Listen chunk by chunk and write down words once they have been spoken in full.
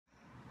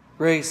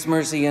Grace,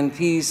 mercy, and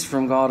peace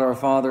from God our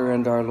Father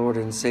and our Lord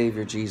and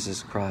Savior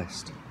Jesus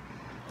Christ.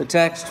 The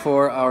text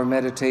for our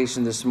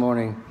meditation this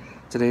morning,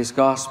 today's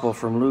Gospel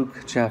from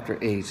Luke chapter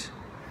 8.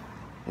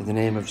 In the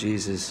name of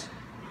Jesus,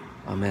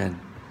 Amen.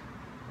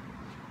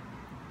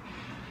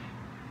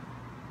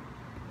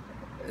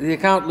 The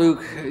account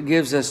Luke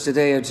gives us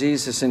today of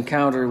Jesus'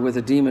 encounter with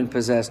a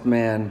demon-possessed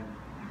man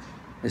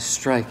is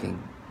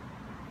striking.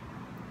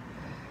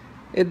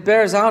 It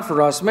bears out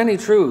for us many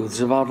truths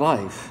about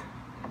life,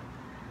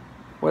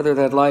 whether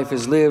that life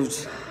is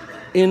lived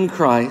in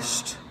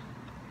Christ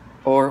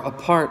or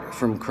apart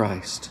from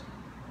Christ.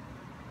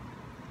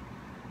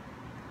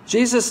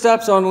 Jesus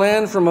steps on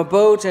land from a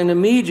boat and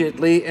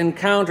immediately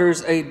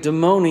encounters a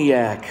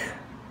demoniac.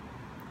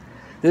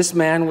 This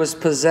man was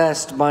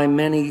possessed by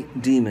many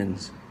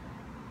demons.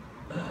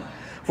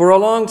 For a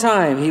long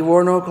time he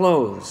wore no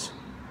clothes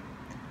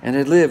and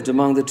had lived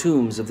among the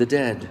tombs of the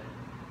dead.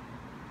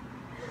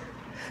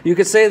 You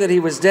could say that he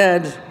was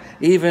dead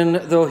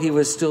even though he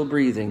was still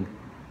breathing.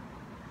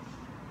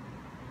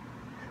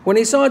 When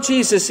he saw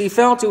Jesus, he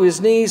fell to his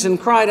knees and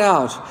cried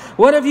out,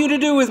 "What have you to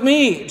do with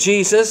me,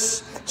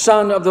 Jesus,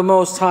 Son of the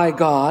Most High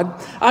God?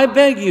 I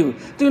beg you,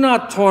 do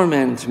not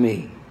torment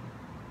me."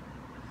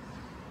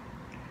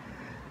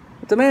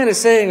 What the man is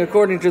saying,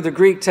 according to the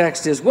Greek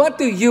text, is, what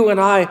do you and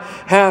I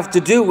have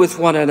to do with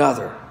one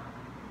another?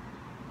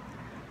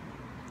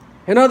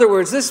 In other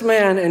words, this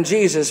man and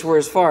Jesus were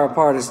as far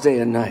apart as day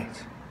and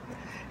night.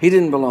 He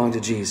didn't belong to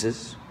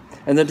Jesus,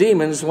 and the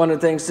demons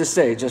wanted things to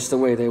stay just the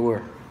way they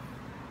were.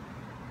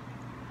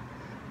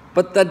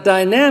 But the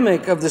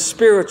dynamic of the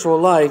spiritual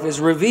life is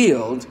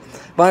revealed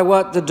by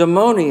what the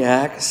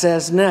demoniac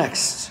says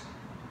next.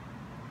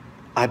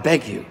 I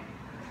beg you,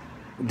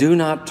 do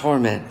not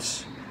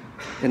torment.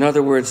 In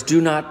other words, do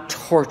not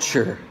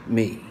torture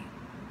me.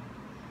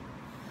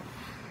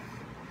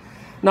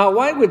 Now,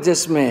 why would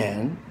this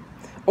man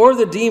or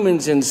the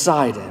demons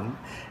inside him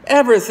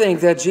ever think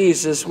that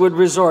Jesus would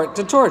resort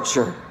to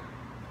torture?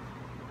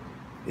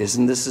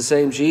 Isn't this the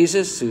same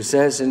Jesus who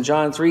says in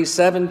John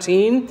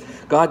 3:17,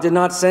 God did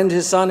not send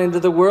his Son into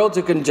the world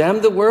to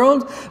condemn the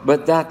world,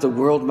 but that the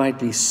world might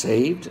be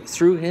saved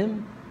through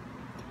him?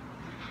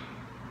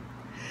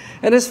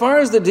 And as far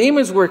as the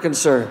demons were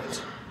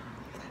concerned,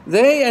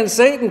 they and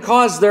Satan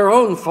caused their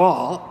own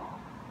fall.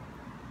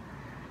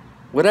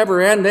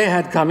 Whatever end they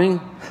had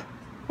coming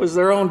was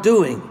their own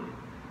doing.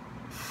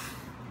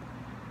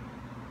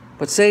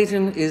 But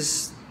Satan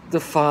is the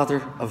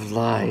father of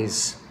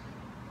lies.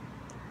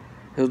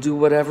 He'll do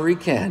whatever he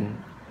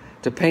can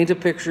to paint a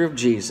picture of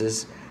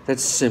Jesus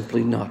that's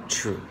simply not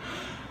true.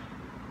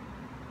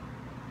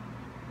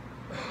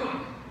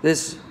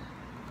 This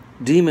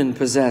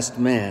demon-possessed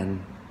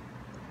man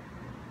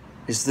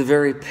is the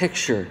very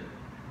picture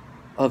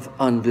of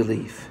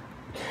unbelief.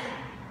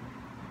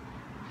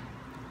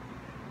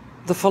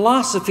 The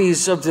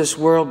philosophies of this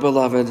world,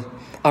 beloved,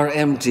 are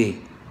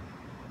empty.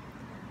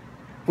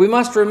 We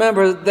must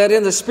remember that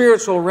in the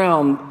spiritual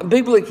realm,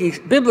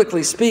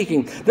 biblically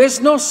speaking,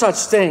 there's no such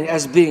thing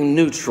as being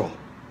neutral.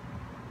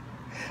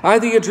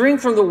 Either you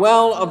drink from the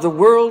well of the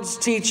world's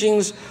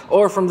teachings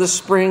or from the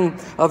spring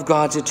of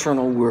God's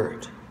eternal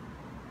word.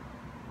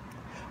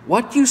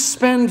 What you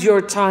spend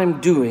your time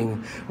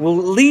doing will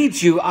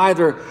lead you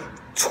either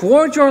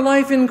toward your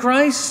life in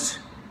Christ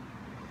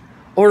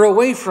or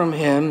away from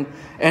him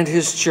and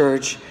his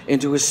church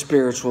into a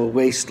spiritual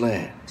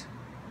wasteland.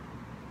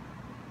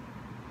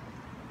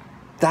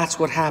 That's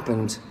what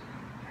happened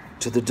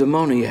to the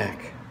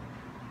demoniac.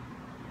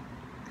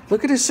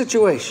 Look at his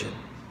situation.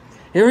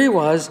 Here he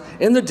was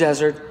in the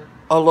desert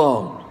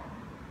alone.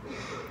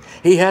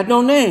 He had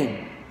no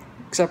name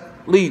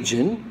except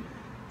Legion,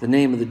 the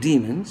name of the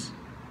demons.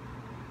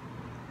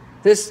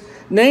 This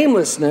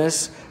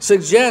namelessness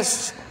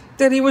suggests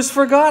that he was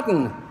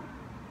forgotten.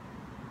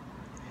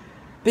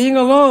 Being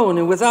alone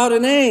and without a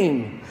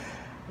name,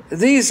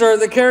 these are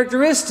the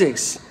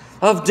characteristics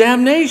of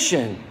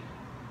damnation.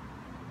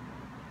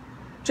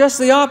 Just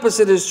the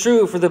opposite is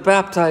true for the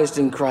baptized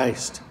in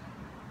Christ.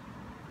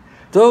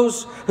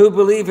 Those who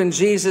believe in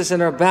Jesus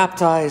and are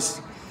baptized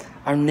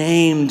are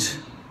named,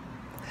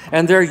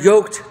 and they're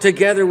yoked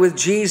together with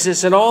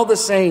Jesus and all the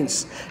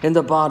saints in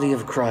the body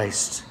of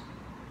Christ.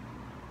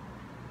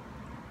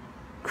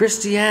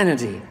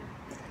 Christianity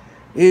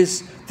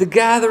is the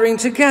gathering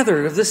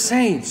together of the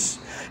saints.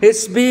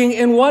 It's being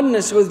in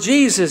oneness with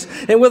Jesus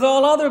and with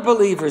all other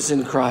believers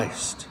in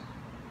Christ.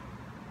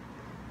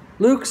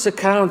 Luke's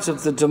account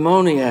of the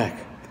demoniac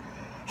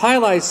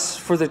highlights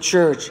for the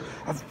church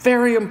a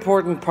very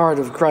important part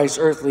of Christ's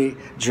earthly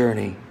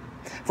journey,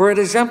 for it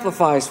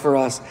exemplifies for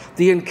us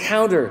the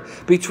encounter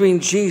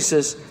between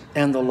Jesus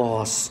and the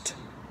lost.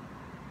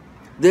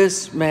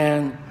 This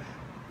man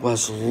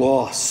was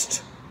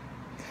lost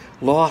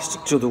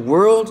to the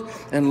world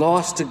and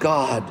lost to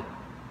God.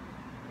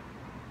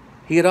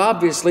 He had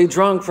obviously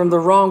drunk from the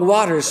wrong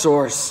water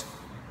source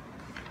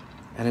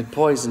and had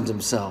poisoned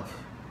himself.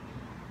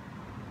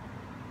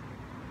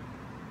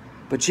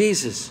 But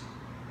Jesus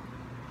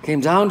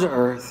came down to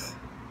earth,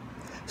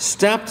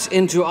 stepped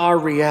into our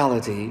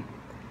reality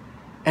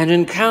and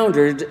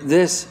encountered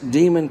this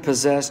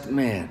demon-possessed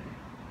man.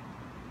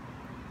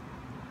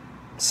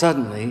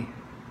 Suddenly,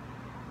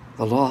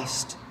 the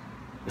lost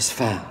was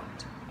found.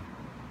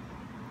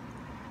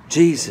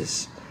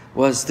 Jesus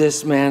was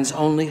this man's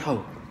only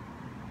hope.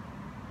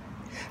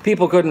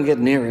 People couldn't get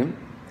near him,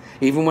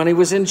 even when he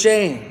was in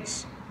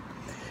chains.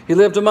 He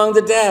lived among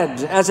the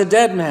dead, as a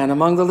dead man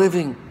among the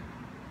living.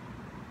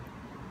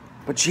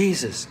 But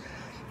Jesus,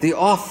 the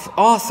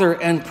author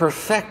and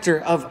perfecter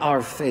of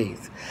our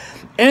faith,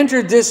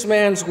 entered this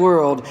man's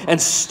world and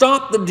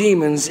stopped the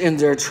demons in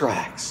their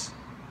tracks.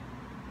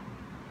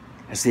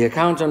 As the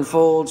account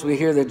unfolds, we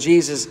hear that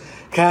Jesus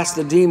cast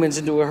the demons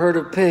into a herd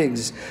of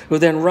pigs, who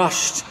then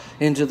rushed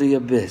into the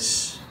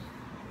abyss.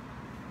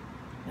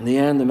 In the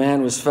end, the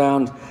man was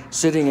found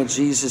sitting at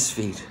Jesus'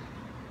 feet,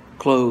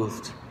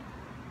 clothed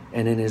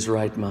and in his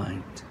right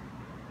mind.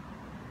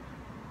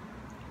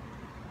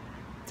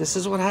 This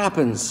is what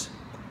happens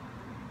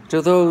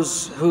to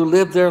those who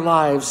live their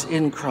lives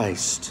in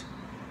Christ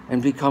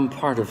and become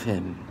part of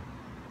him.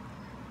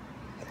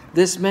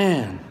 This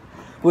man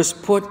was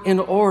put in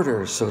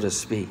order, so to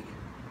speak.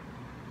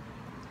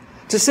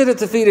 To sit at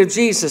the feet of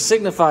Jesus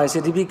signifies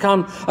that he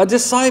become a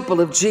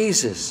disciple of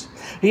Jesus.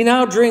 He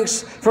now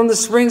drinks from the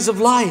springs of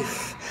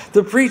life,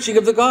 the preaching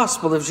of the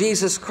gospel of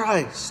Jesus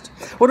Christ.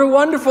 What a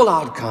wonderful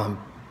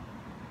outcome.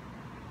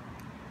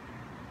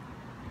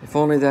 If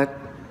only that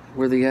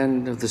were the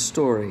end of the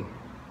story.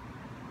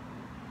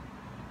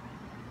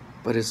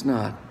 But it's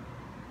not.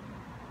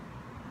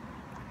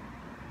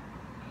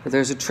 For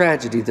there's a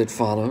tragedy that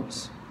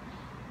follows.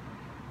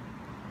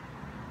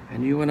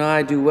 And you and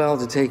I do well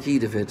to take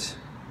heed of it.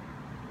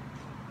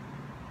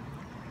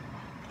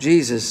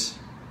 Jesus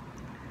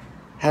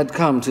had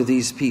come to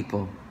these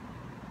people.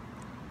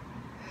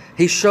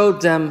 He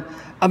showed them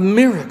a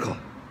miracle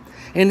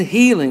in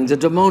healing the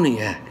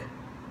demoniac.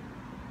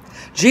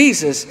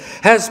 Jesus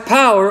has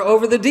power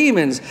over the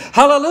demons.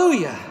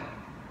 Hallelujah!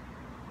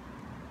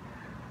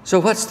 So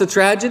what's the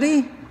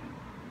tragedy?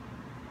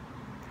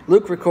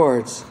 Luke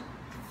records,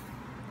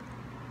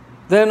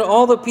 "Then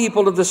all the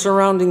people of the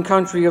surrounding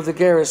country of the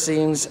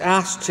Gerasenes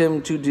asked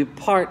him to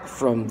depart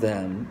from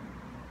them,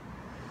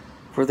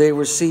 for they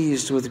were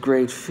seized with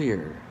great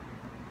fear.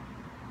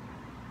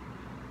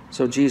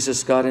 So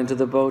Jesus got into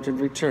the boat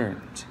and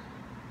returned."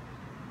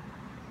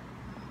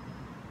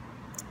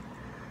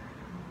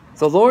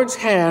 The Lord's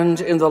hand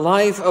in the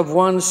life of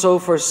one so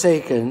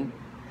forsaken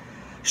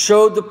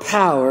showed the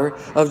power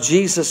of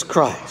Jesus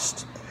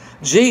Christ.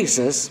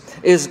 Jesus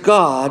is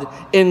God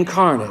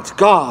incarnate,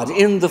 God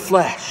in the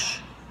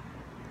flesh.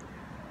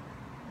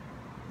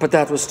 But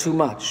that was too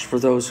much for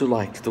those who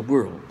liked the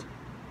world.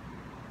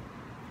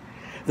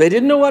 They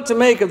didn't know what to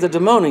make of the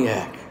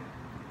demoniac,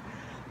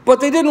 but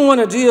they didn't want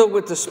to deal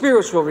with the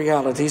spiritual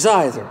realities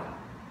either.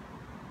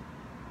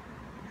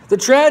 The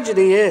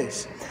tragedy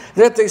is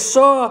that they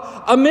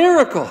saw a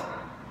miracle.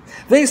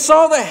 They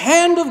saw the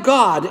hand of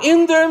God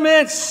in their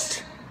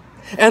midst,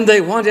 and they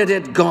wanted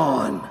it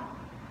gone.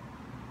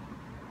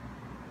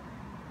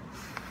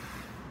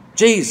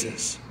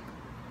 Jesus,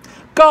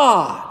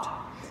 God,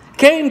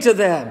 came to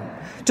them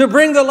to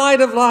bring the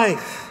light of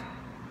life,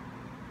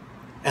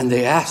 and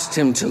they asked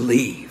him to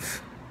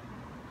leave.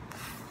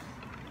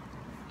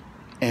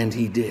 And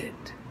he did.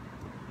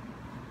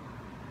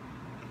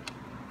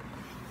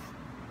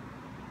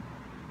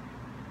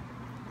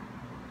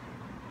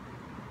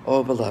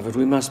 Oh, beloved,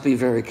 we must be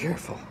very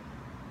careful.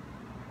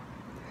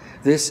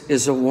 This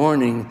is a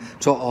warning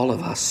to all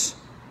of us.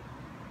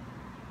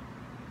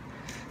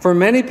 For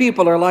many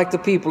people are like the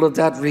people of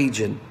that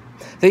region.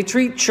 They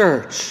treat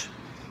church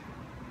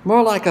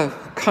more like a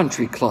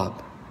country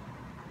club.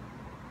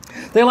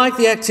 They like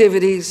the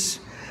activities,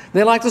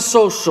 they like the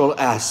social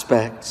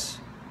aspects.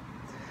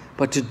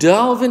 But to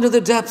delve into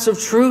the depths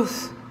of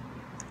truth,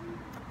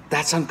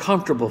 that's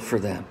uncomfortable for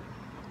them.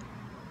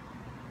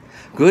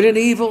 Good and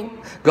evil,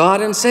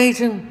 God and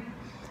Satan.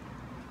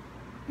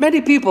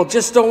 Many people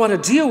just don't want to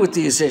deal with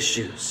these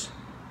issues.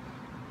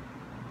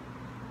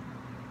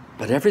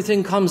 But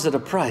everything comes at a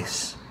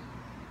price.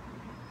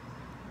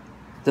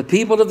 The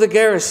people of the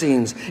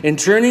Gerasenes, in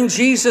turning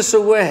Jesus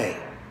away,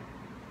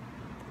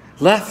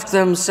 left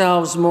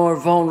themselves more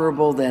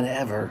vulnerable than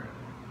ever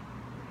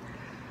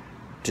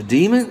to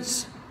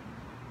demons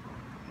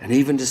and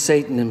even to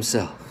Satan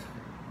himself.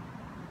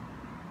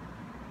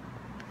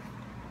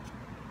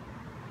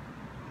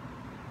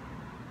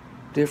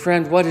 Dear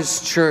friend, what is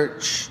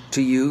church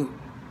to you?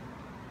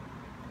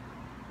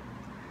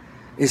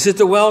 Is it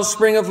the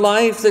wellspring of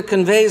life that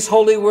conveys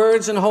holy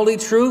words and holy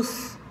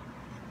truth?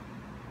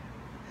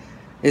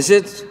 Is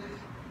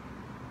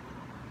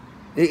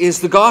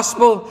the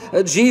gospel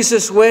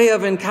Jesus' way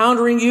of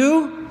encountering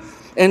you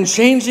and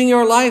changing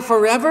your life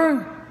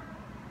forever?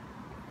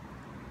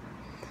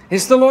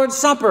 Is the Lord's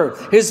Supper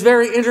his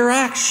very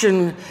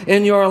interaction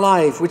in your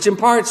life, which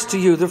imparts to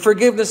you the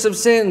forgiveness of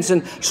sins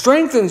and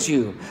strengthens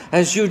you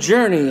as you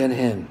journey in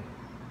him?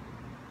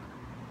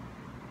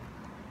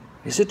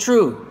 Is it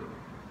true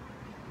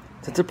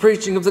that the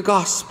preaching of the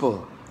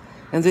gospel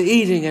and the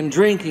eating and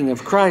drinking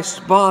of Christ's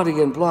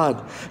body and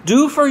blood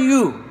do for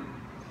you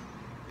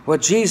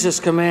what Jesus'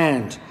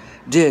 command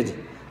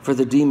did for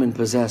the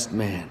demon-possessed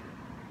man.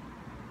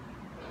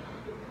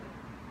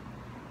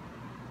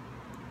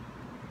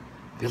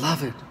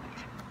 Beloved,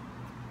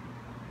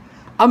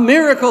 a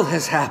miracle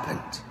has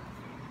happened.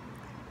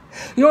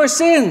 Your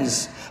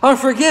sins are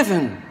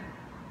forgiven.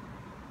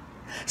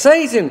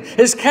 Satan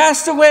is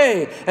cast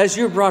away as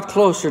you're brought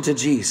closer to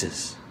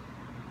Jesus.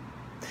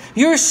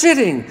 You're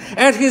sitting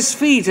at his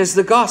feet as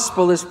the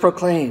gospel is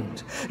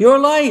proclaimed. Your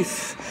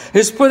life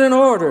is put in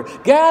order,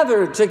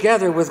 gathered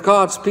together with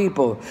God's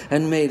people,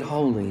 and made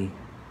holy.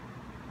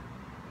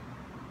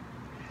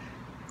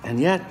 And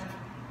yet,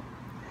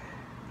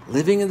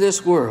 living in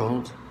this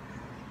world,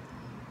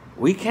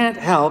 we can't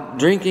help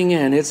drinking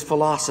in its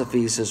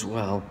philosophies as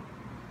well.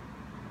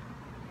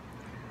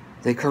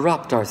 They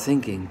corrupt our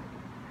thinking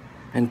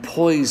and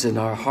poison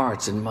our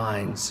hearts and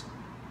minds,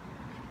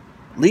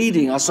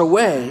 leading us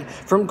away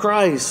from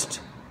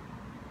Christ.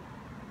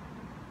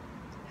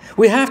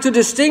 We have to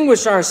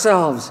distinguish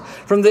ourselves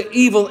from the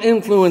evil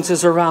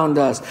influences around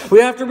us. We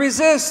have to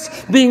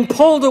resist being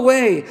pulled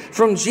away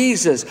from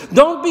Jesus.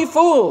 Don't be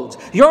fooled.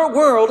 Your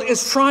world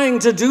is trying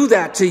to do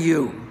that to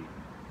you.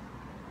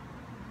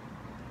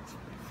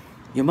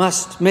 You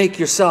must make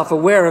yourself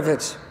aware of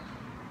it,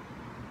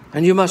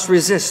 and you must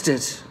resist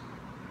it.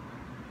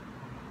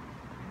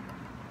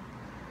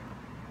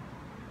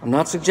 I'm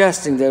not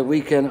suggesting that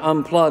we can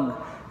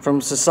unplug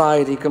from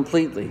society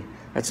completely.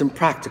 That's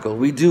impractical.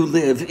 We do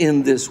live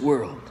in this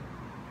world.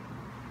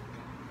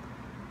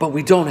 But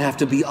we don't have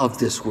to be of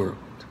this world.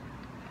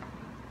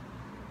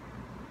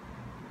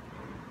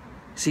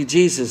 See,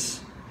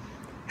 Jesus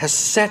has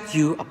set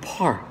you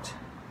apart.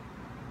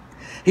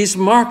 He's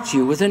marked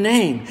you with a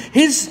name,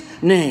 his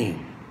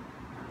name.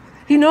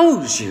 He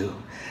knows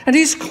you, and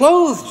he's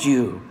clothed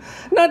you,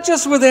 not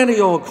just with any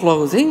old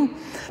clothing,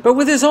 but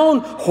with his own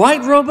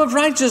white robe of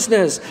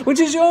righteousness, which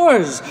is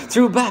yours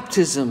through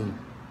baptism.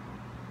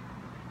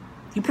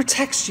 He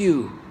protects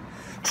you,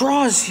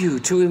 draws you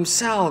to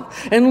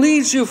himself, and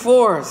leads you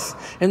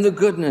forth in the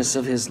goodness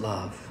of his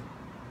love.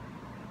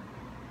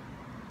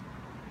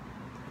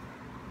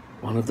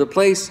 One of the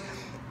places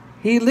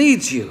he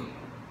leads you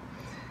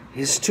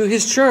is to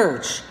his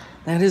church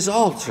and his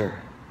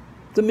altar,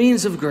 the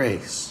means of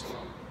grace.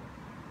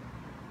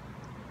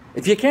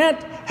 If you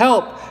can't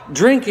help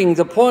drinking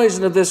the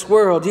poison of this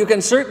world, you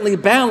can certainly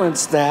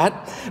balance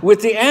that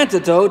with the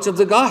antidotes of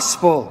the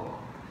gospel,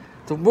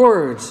 the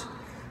words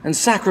and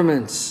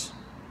sacraments.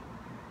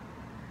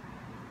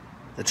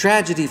 The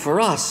tragedy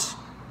for us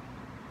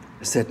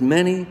is that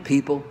many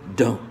people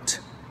don't.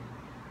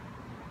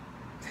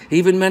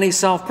 Even many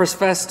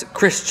self-professed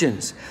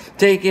Christians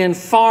take in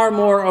far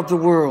more of the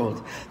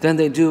world than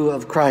they do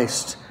of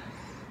Christ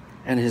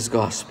and his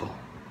gospel.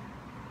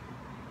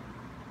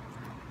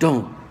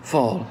 Don't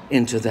fall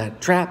into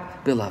that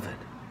trap, beloved.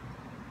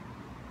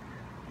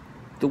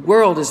 The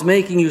world is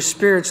making you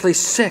spiritually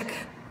sick.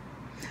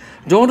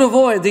 Don't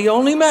avoid the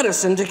only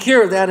medicine to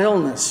cure that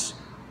illness,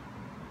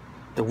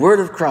 the word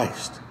of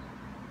Christ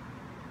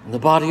and the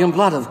body and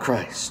blood of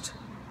Christ.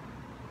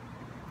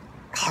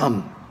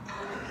 Come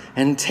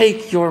and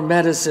take your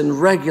medicine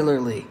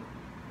regularly,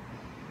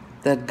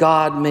 that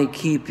God may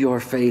keep your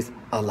faith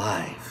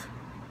alive.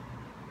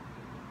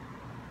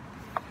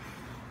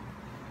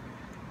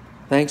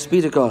 Thanks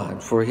be to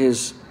God for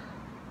his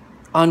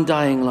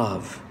undying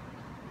love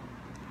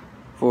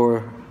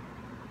for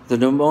the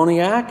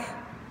demoniac,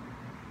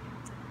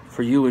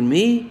 for you and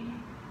me,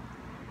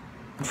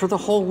 and for the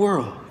whole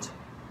world.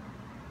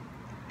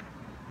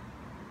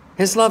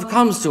 His love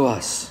comes to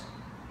us,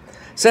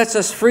 sets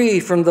us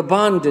free from the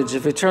bondage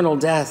of eternal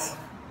death,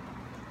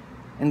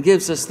 and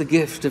gives us the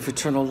gift of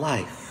eternal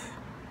life,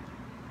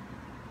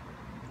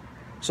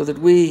 so that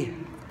we,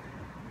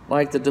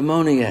 like the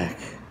demoniac,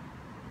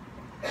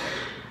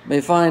 may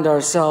find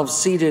ourselves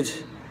seated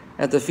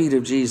at the feet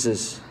of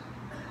Jesus,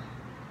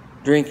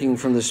 drinking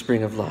from the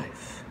spring of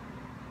life.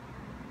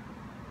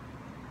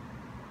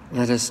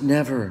 Let us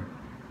never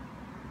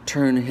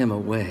turn him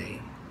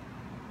away.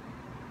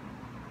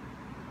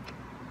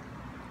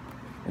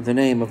 In the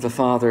name of the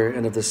Father,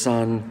 and of the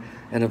Son,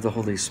 and of the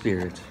Holy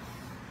Spirit.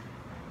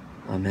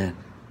 Amen.